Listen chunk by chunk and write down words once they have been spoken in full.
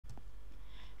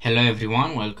Hello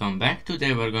everyone, welcome back.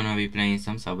 Today we're gonna be playing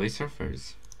some Subway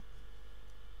Surfers.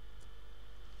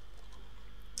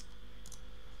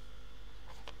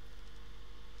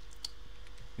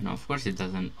 And of course it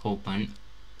doesn't open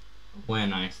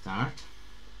when I start.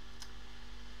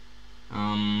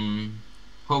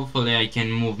 Hopefully I can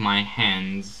move my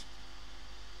hands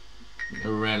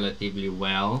relatively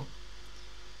well.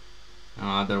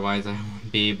 Otherwise I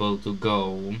won't be able to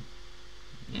go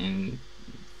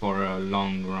for a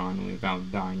long run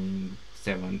without dying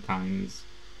 7 times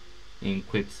in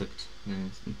quick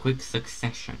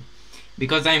succession.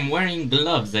 Because I'm wearing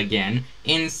gloves again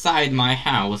inside my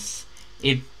house.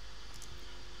 It's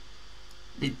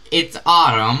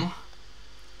autumn,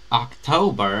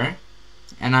 October,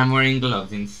 and I'm wearing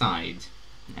gloves inside.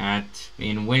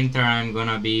 In winter I'm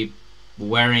gonna be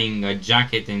wearing a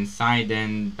jacket inside,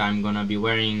 and I'm gonna be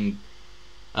wearing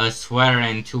a sweater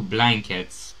and 2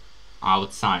 blankets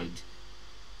outside.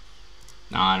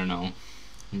 I don't know.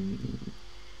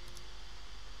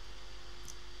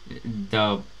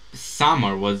 The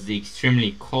summer was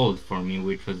extremely cold for me,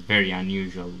 which was very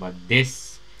unusual, but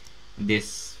this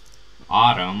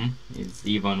autumn is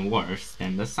even worse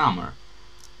than the summer.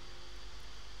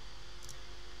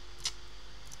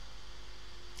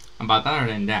 But other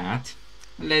than that,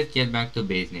 let's get back to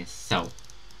business. So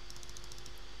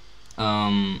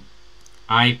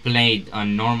I played a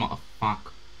normal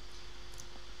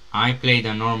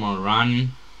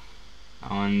run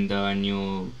on the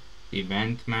new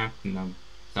event map, the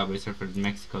Subway Surfers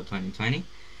Mexico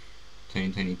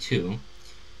 2022,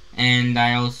 and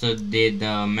I also did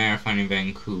the marathon in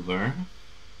Vancouver.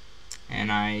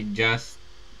 And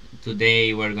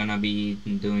today we're gonna be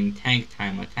doing Tag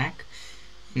Time Attack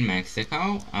in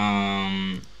Mexico.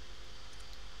 I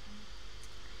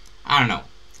don't know.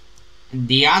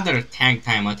 The other Tag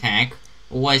Time Attack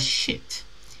was shit,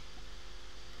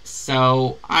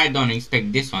 so I don't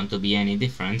expect this one to be any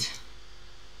different.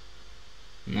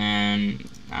 And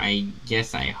I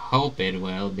hope it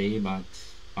will be, but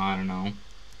I don't know.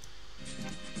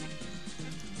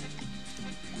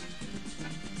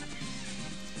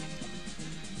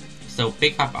 So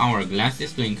pick up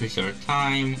hourglasses to increase your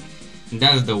time.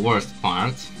 That's the worst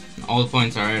part. All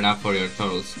points are added up for your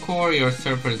total score. Your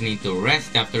surfers need to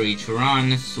rest after each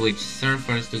run. Switch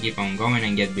surfers to keep on going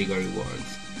and get bigger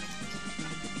rewards.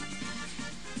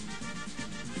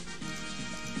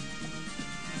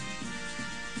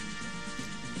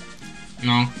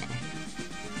 No.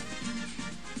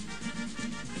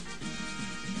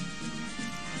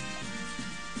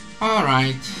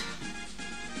 Alright.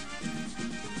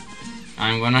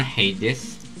 I'm gonna hate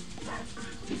this.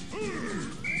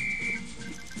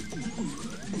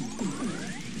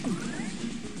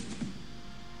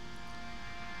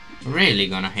 Really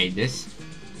gonna hate this.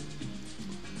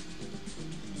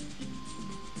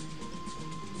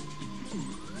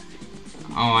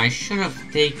 Oh, I should have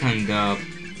taken the...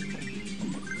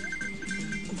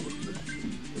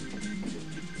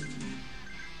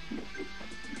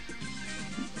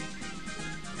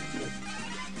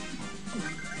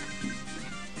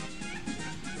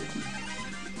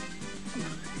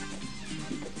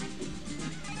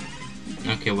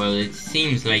 Okay, well, it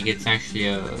seems like it's actually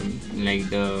like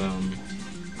the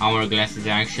hourglass is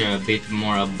actually a bit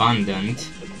more abundant,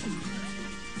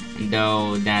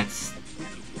 though that's...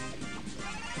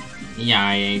 Yeah,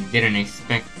 I didn't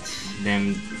expect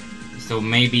them, so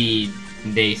maybe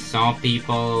they saw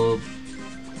people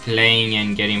playing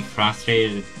and getting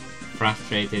frustrated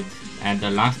at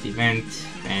the last event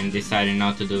and decided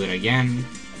not to do it again,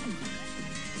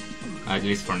 at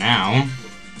least for now.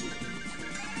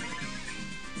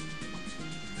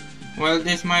 Well,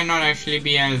 this might not actually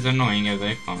be as annoying as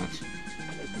I thought.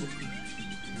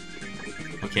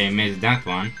 Okay, I missed that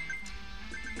one.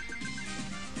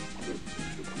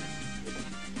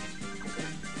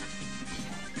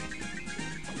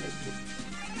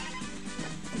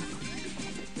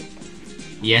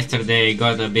 Yesterday I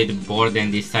got a bit bored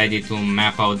and decided to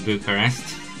map out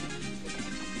Bucharest.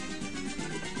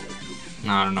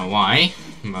 I don't know why,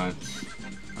 but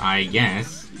I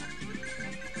guess.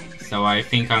 So I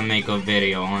think I'll make a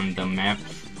video on the map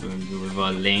with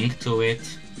a link to it.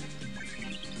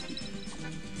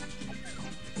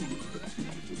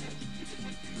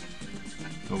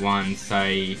 Once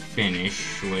I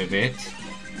finish with it.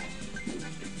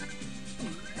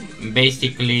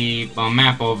 Basically a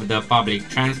map of the public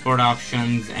transport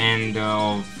options and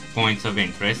of points of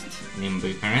interest in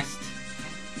Bucharest.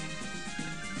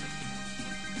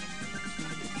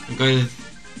 Because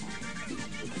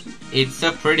it's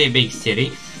a pretty big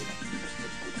city,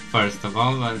 first of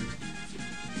all,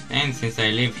 and since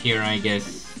I live here, I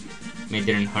guess it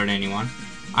didn't hurt anyone.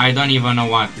 I don't even know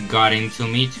what got into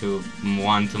me to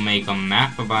want to make a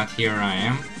map, but here I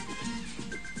am.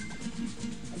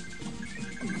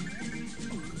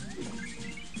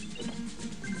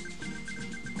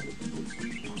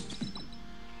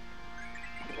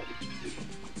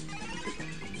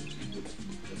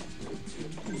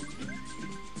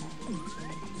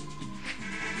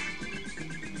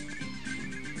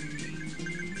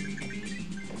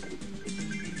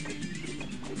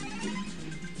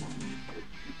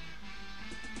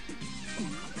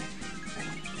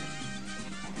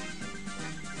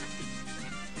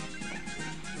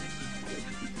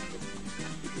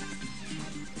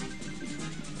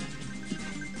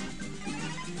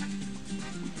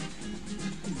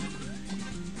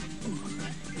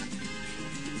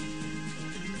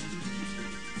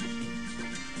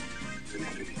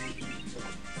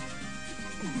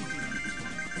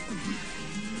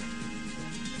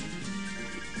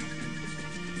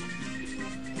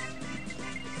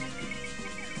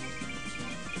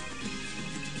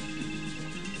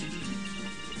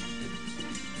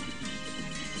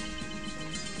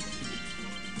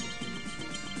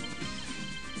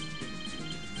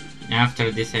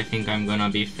 After this, I think I'm gonna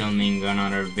be filming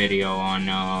another video on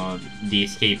the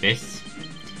escapists.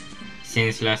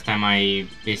 Since last time I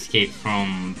escaped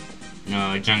from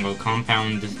Jungle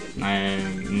Compound,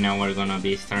 now we're gonna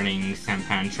be starting San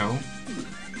Pancho.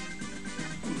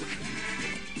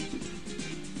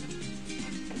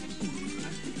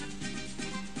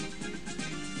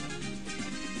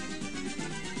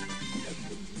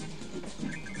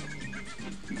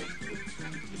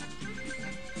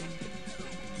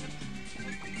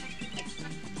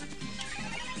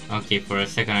 Okay, for a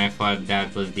second I thought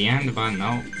that was the end, but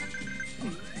no.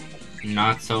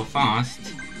 Not so fast.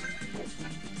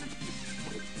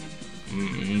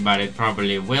 But it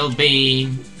probably will be.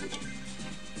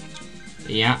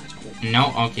 Yeah.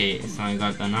 No, okay, so I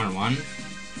got another one.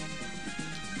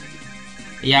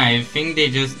 Yeah, I think they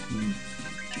just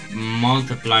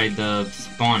multiplied the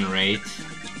spawn rate,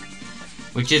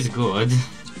 which is good.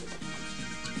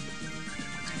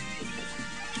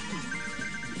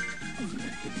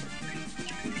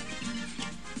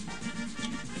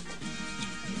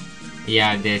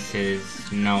 Yeah, this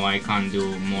is... no, I can't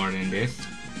do more than this.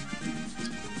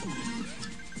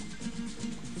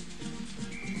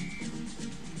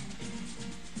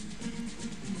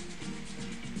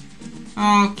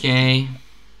 Okay.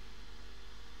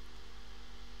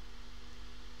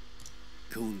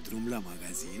 Că un drum la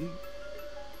magazin?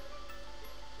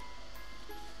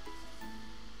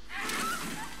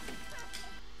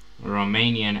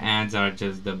 Romanian ads are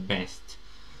just the best.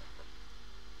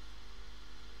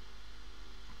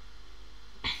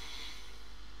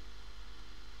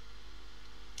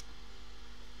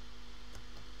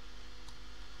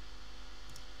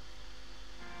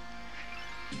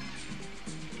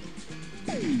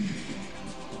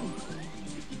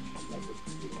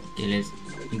 Okay, let's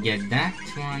get that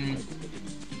one.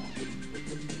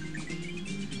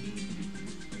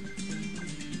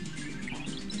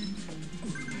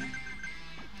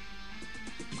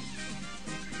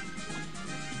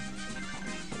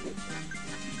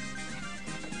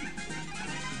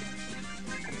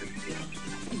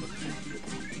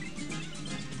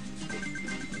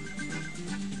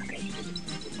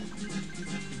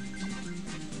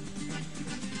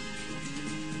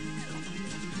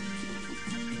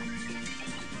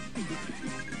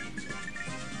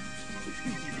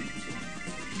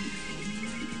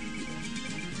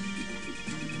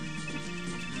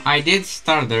 I did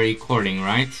start the recording,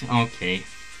 right? Okay.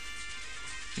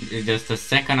 Just a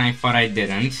second, I thought I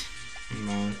didn't.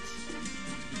 But...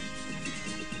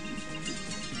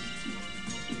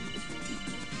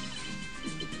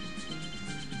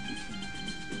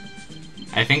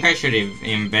 I think I should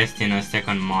invest in a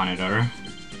second monitor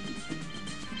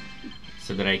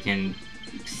so that I can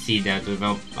see that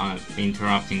without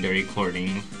interrupting the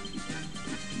recording.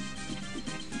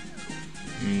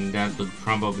 That would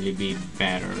probably be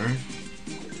better.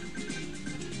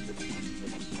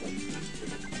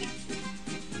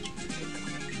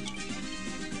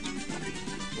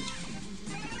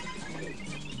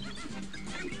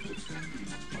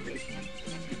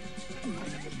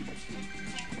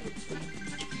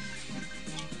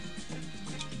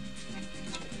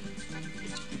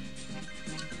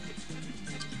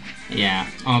 Yeah,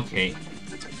 okay.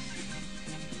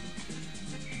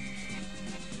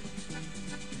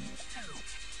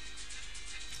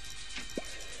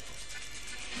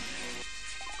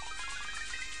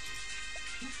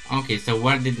 Okay, so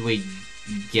where did we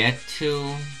get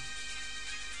to?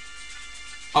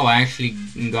 Oh, I actually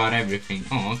got everything.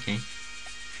 Oh, okay.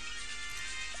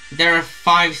 There are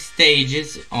 5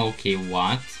 stages. Okay,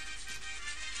 what?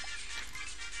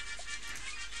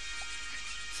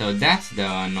 So that's the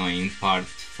annoying part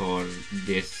for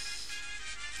this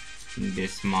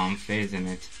month, isn't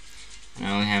it?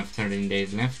 I only have 13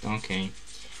 days left. Okay.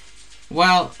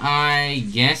 Well, I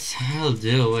guess I'll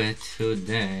do it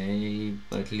today,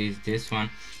 at least this one.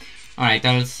 Alright,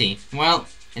 I'll see. Well,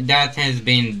 that has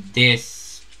been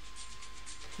this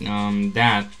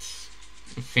that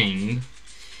thing.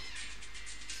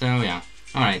 So yeah.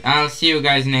 Alright, I'll see you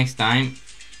guys next time.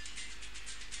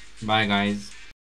 Bye guys.